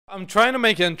I'm trying to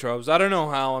make intros. I don't know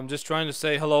how. I'm just trying to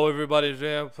say hello everybody.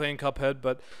 Today I'm playing Cuphead,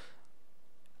 but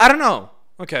I don't know.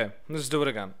 Okay, let's do it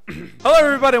again. Hello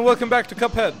everybody and welcome back to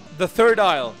Cuphead, the third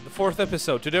aisle, the 4th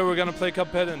episode. Today we're gonna play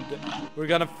Cuphead and we're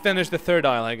gonna finish the third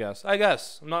aisle, I guess.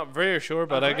 I'm not very sure,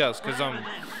 but I guess, because I'm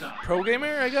pro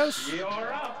gamer, I guess.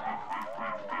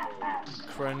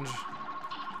 Cringe.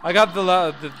 I got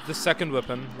the second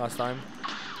weapon last time.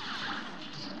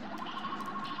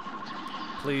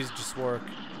 Please just work.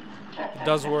 It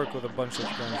does work with a bunch of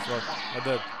things. Look,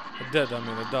 I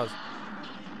mean, it does.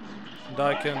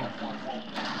 And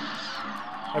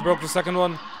I broke the second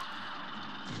one.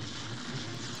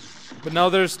 But now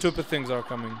there's stupid things are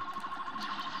coming.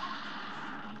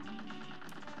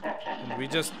 And we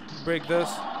just break this.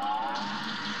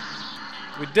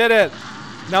 We did it!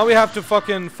 Now we have to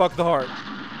fucking fuck the heart.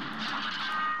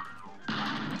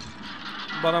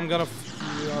 But I'm gonna...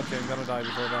 okay, I'm gonna die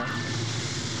before that.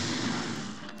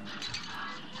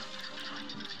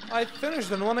 I finished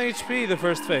on 1 HP the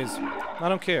first phase. I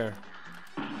don't care.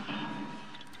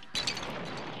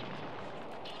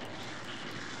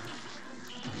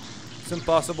 It's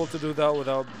impossible to do that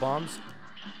without bombs.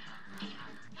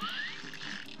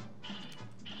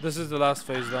 This is the last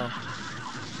phase though.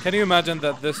 Can you imagine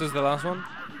that this is the last one?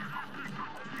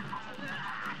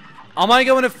 Am I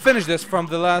going to finish this from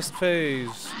the last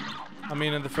phase? I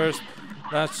mean in the first...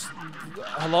 That's...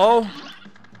 Hello?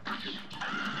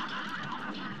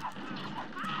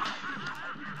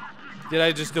 Did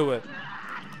I just do it?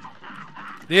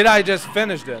 Did I just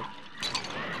finish it?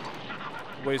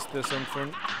 Waste this in for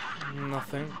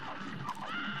nothing.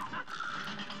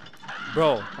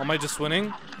 Bro, am I just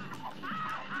winning?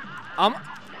 I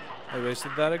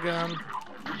wasted that again.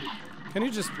 Can you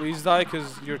just please die,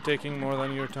 because you're taking more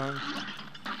than your time?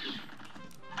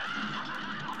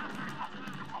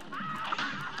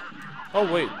 Oh,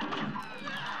 wait.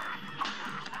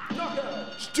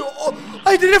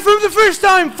 I did it from the first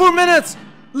time! 4 minutes!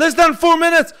 Less than 4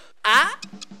 minutes! Ah?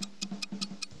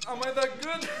 Am I that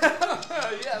good?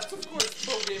 Yes, of course,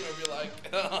 pro gamer be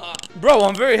like. Bro,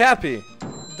 I'm very happy.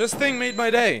 This thing made my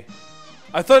day.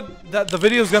 I thought that the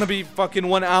video was gonna be fucking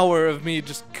 1 hour of me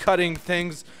just cutting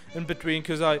things in between,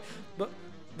 cause but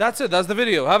that's it, that's the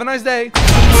video. Have a nice day.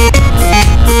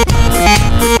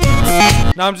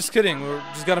 No, I'm just kidding. We're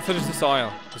just gonna finish this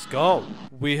aisle. Let's go.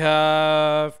 We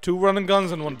have 2 running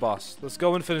guns and 1 boss. Let's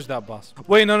go and finish that boss.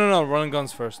 Wait, no. Running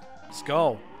guns first. Let's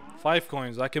go. 5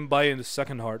 coins. I can buy in the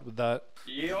second heart with that.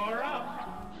 You're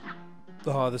up.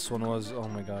 Oh, this one was... oh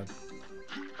my god.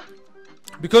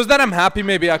 Because that I'm happy,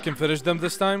 maybe I can finish them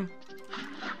this time.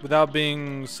 Without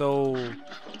being so...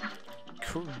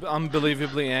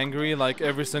 unbelievably angry. Like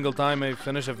every single time I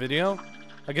finish a video.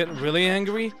 I get really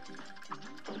angry.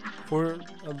 For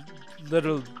a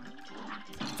little...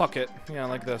 fuck it. Yeah,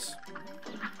 like this.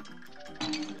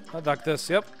 Like this,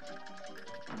 yep.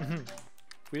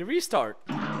 We restart.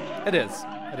 It is.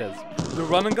 The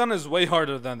run and gun is way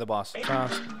harder than the boss.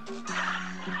 Fast.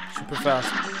 Super fast.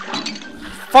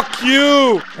 Fuck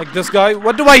you! Like this guy.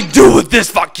 What do I do with this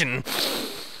fucking...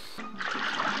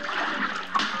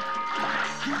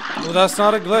 well, that's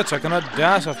not a glitch. I cannot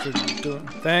dash after doing...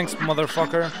 thanks,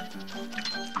 motherfucker.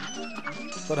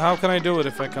 But how can I do it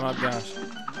if I cannot dash?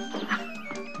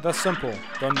 That's simple.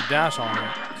 Don't dash on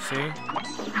it. See?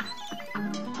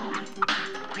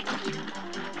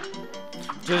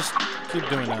 Just keep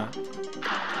doing that.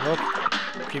 Look.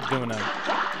 Keep doing that.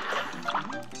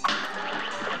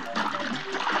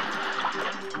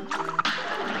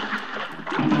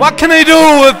 What can I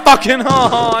do with fucking...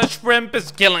 oh, shrimp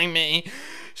is killing me.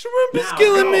 Shrimp is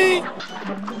killing me.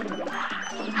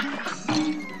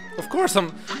 Of course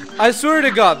I swear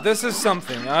to God, this is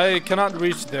something. I cannot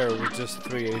reach there with just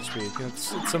 3 HP.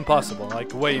 It's impossible,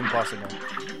 like way impossible.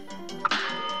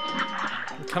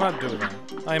 I cannot do that.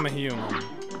 I am a human.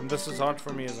 And this is hard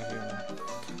for me as a human.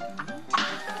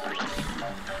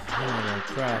 Oh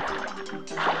crap.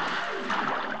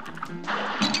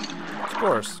 Of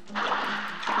course.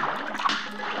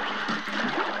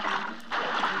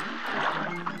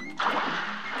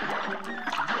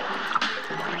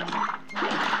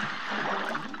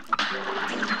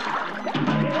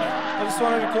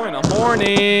 Wanted a coin. I'm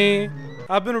horny.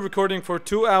 I've been recording for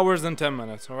 2 hours and 10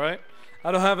 minutes, alright?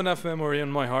 I don't have enough memory on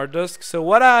my hard disk, so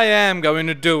what I am going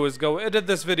to do is go edit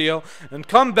this video and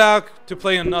come back to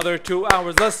play another 2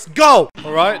 hours. Let's go!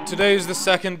 Alright, today is the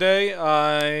second day.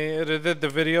 I edited the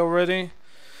video already,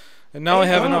 and now I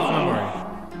have enough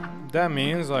memory. That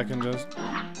means I can just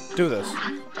do this.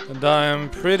 And I am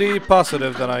pretty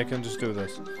positive that I can just do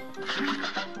this.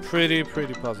 Pretty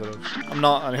positive. I'm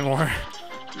not anymore.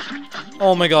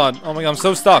 Oh my god. Oh my god. I'm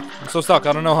so stuck. I'm so stuck.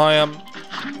 I don't know how I am.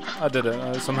 I did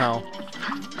it somehow.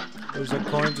 There's a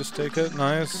coin. Just take it.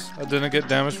 Nice. I didn't get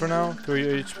damage for now.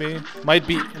 3 HP. Might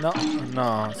be. No.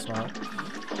 No, it's not.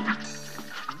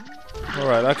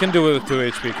 Alright. I can do it with 2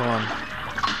 HP. Come on.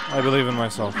 I believe in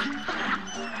myself.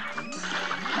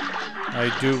 I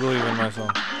do believe in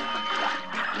myself.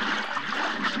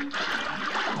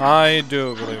 I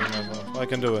do believe in myself. I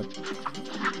can do it.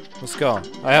 Let's go.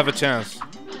 I have a chance.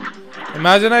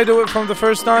 Imagine I do it from the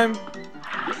first time.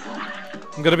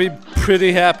 I'm gonna be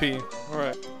pretty happy.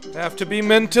 Alright. I have to be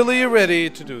mentally ready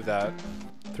to do that.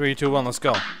 3, 2, 1, let's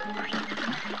go.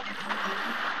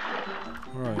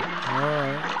 Alright.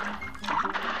 Alright.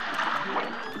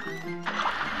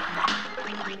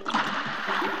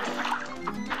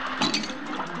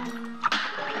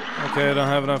 Okay, I don't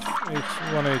have enough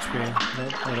 1 HP.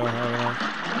 Nope, I don't have enough.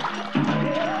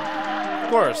 Of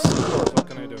course, what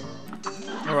can I do?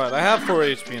 Alright, I have 4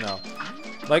 HP now.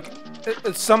 Like,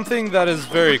 it's something that is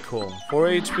very cool. 4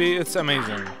 HP, it's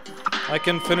amazing. I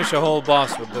can finish a whole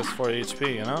boss with this 4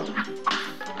 HP, you know?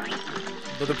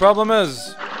 But the problem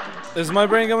is my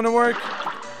brain going to work?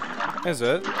 Is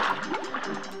it?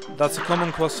 That's a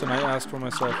common question I ask for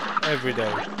myself every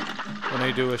day when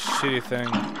I do a shitty thing.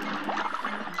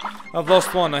 I've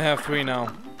lost 1, I have 3 now.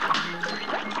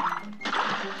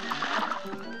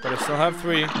 But I still have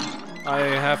 3. I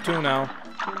have 2 now.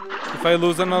 If I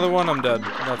lose another one, I'm dead.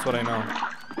 That's what I know.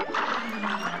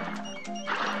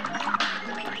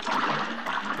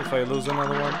 If I lose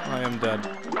another one, I am dead.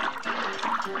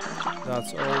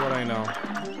 That's all what I know.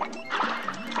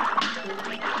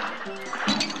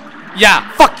 Yeah,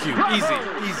 fuck you. Easy,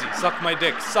 easy. Suck my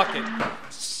dick. Suck it.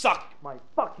 Suck my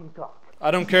fucking cock.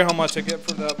 I don't care how much I get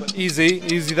for that, but easy,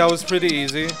 easy. That was pretty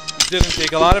easy. Didn't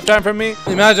take a lot of time for me.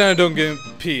 Imagine I don't get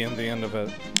P in the end of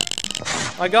it.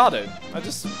 I got it. I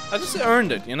just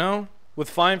earned it, you know? With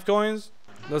 5 coins.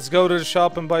 Let's go to the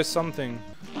shop and buy something.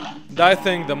 And I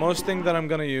think the most thing that I'm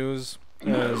gonna use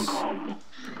is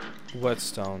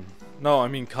whetstone. No, I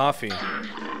mean coffee.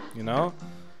 You know?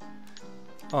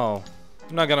 Oh.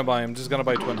 I'm not gonna buy him, just gonna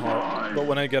buy Twin Heart. But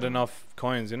when I get enough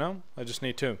coins, you know? I just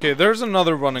need 2. Okay, there's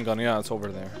another running gun. Yeah, it's over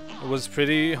there. It was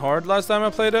pretty hard last time I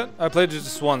played it. I played it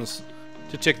just once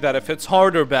to check that if it's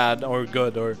hard or bad or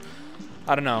good or...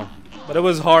 I don't know. But it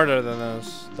was harder than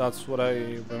this. That's what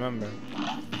I remember.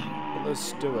 But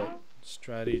let's do it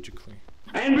strategically.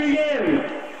 And begin!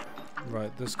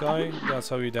 Right, this guy, that's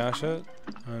how you dash it.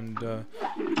 And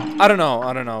I don't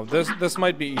know. This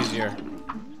might be easier.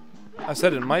 I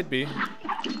said it might be.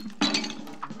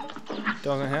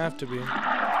 Doesn't have to be.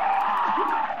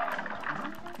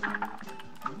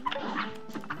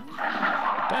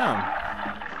 Damn.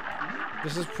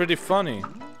 This is pretty funny.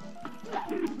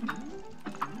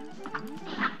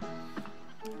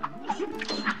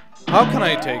 How can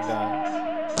I take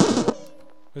that?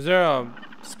 Is there a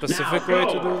specific way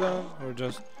to do that? Or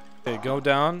just... Okay, go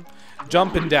down.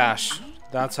 Jump and dash.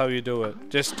 That's how you do it.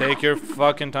 Just take your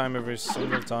fucking time every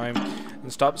single time.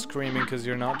 And stop screaming because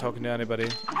you're not talking to anybody.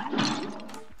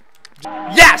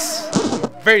 Yes!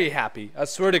 I'm very happy. I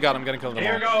swear to God I'm gonna kill them all.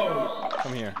 Here goes!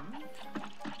 Come here.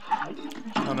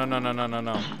 No, no, no, no, no, no,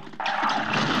 no.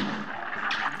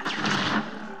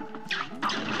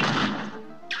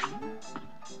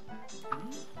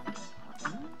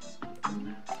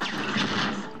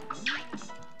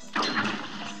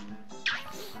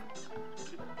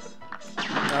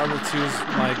 Now let's use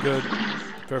my good,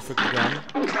 perfect gun.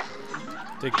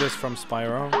 Take this from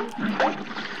Spyro.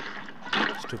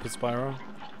 Stupid Spyro.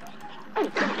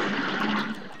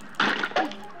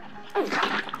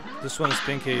 This one is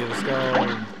Pinky, let's go.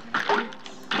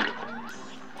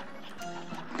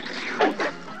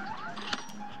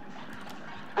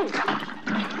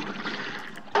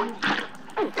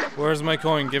 Where's my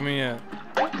coin? Give me it.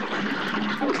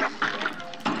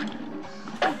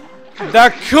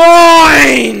 The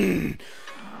coin!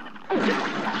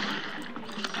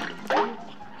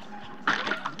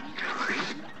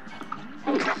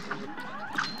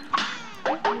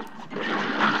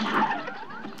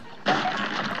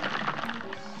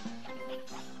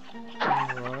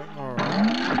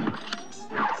 Alright.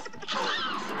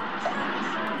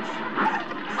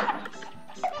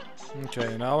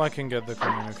 Okay, now I can get the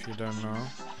coin if you don't know.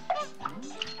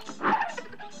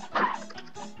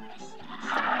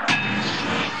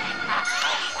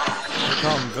 Look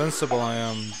how invincible I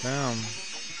am. Damn.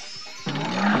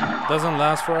 Doesn't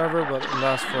last forever, but it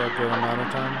lasts for a good amount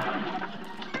of time.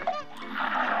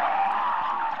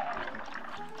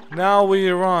 Now we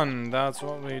run. That's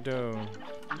what we do.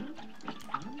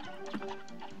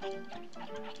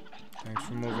 Thanks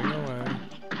for moving away.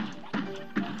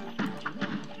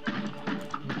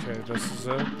 this is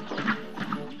it.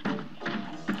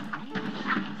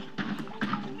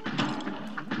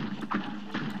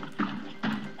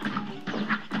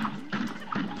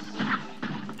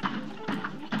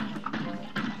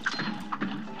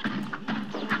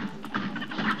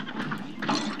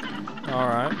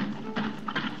 Alright.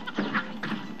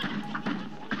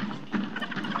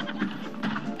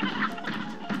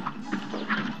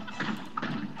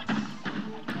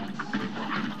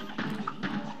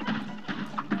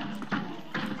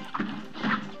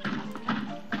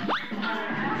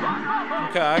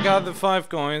 Okay, I got the 5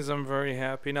 coins. I'm very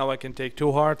happy. Now I can take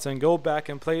 2 hearts and go back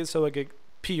and play it so I get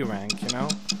P rank, you know?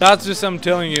 That's just I'm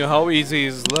telling you how easy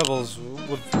is levels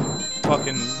with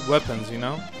fucking weapons, you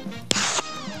know?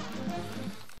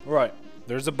 Right.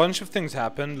 There's a bunch of things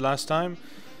happened last time.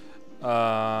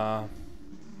 I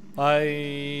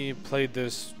played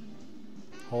this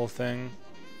whole thing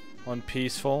on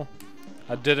peaceful.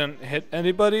 I didn't hit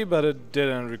anybody, but it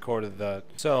didn't record that.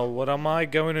 So what am I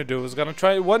going to do is gonna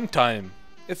try it one time.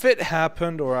 If it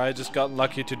happened or I just got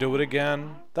lucky to do it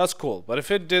again, that's cool. But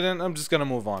if it didn't, I'm just gonna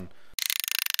move on.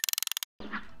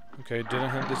 Okay,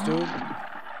 didn't hit this dude.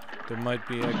 There might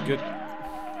be a good...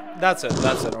 That's it,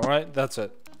 alright? That's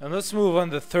it. And let's move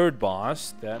on to the 3rd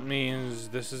boss. That means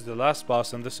this is the last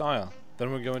boss on this aisle.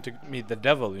 Then we're going to meet the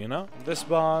devil, you know? This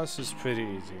boss is pretty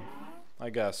easy,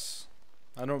 I guess.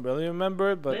 I don't really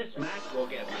remember it, but This match will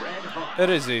get red hot. it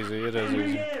is easy, it is And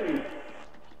easy. begin.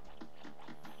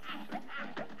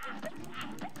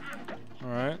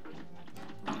 Alright.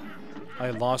 I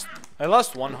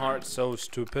lost 1 heart, so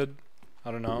stupid. I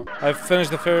don't know. I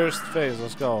finished the first phase,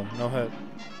 let's go. No hit.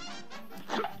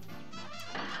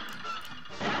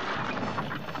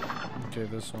 Okay,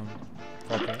 this one.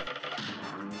 Fuck it.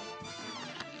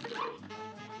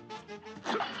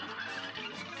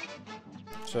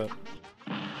 Shit.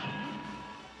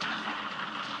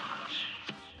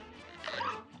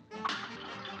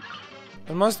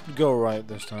 It must go right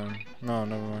this time. No,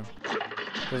 never mind.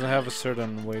 Doesn't have a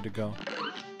certain way to go.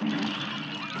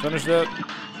 Finish that.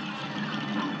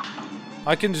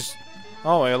 I can just...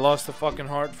 Oh, I lost the fucking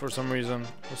heart for some reason.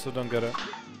 I still don't get it.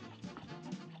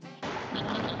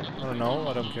 I don't know,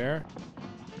 I don't care.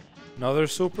 Another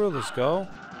super, let's go.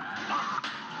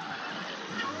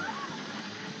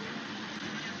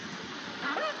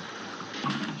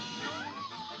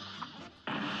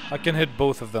 I can hit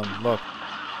both of them, look.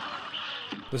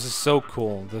 This is so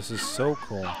cool, this is so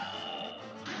cool.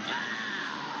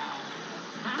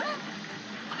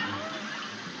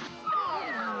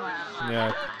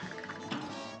 Yeah.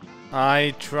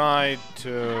 I tried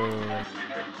to...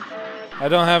 I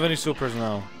don't have any supers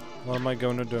now. What am I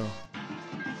going to do?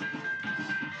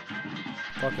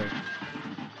 Fuck it.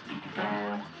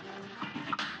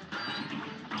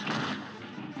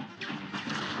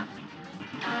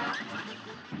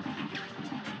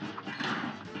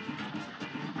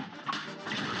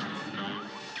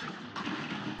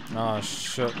 Ah,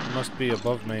 shit. It must be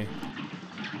above me.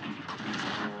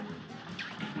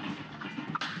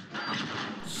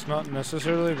 It's not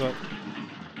necessarily, but...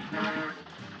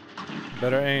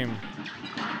 better aim.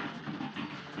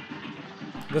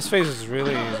 This phase is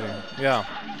really easy. Yeah,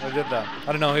 I did that.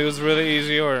 I don't know, it was really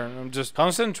easy or I'm just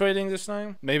concentrating this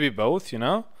time. Maybe both, you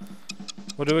know?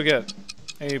 What do we get?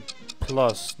 A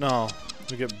plus. No,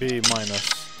 we get B minus.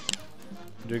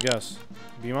 What do you guess?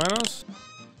 B minus?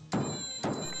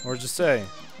 Or just say?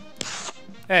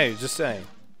 Hey, just say.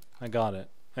 I got it.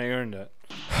 I earned it.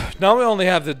 Now we only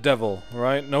have the devil,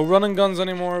 right? No running guns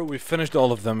anymore. We finished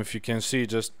all of them, if you can see.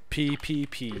 Just P, P,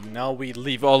 P. Now we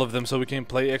leave all of them so we can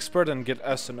play expert and get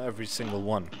S on every single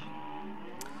one.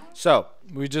 So,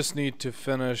 we just need to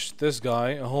finish this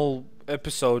guy. A whole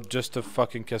episode just of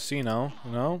fucking casino,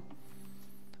 you know?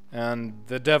 And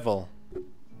the devil.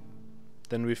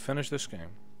 Then we finish this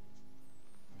game.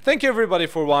 Thank you everybody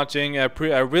for watching. I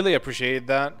really appreciate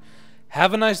that.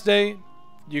 Have a nice day.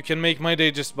 You can make my day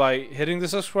just by hitting the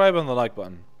subscribe and the like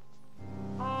button.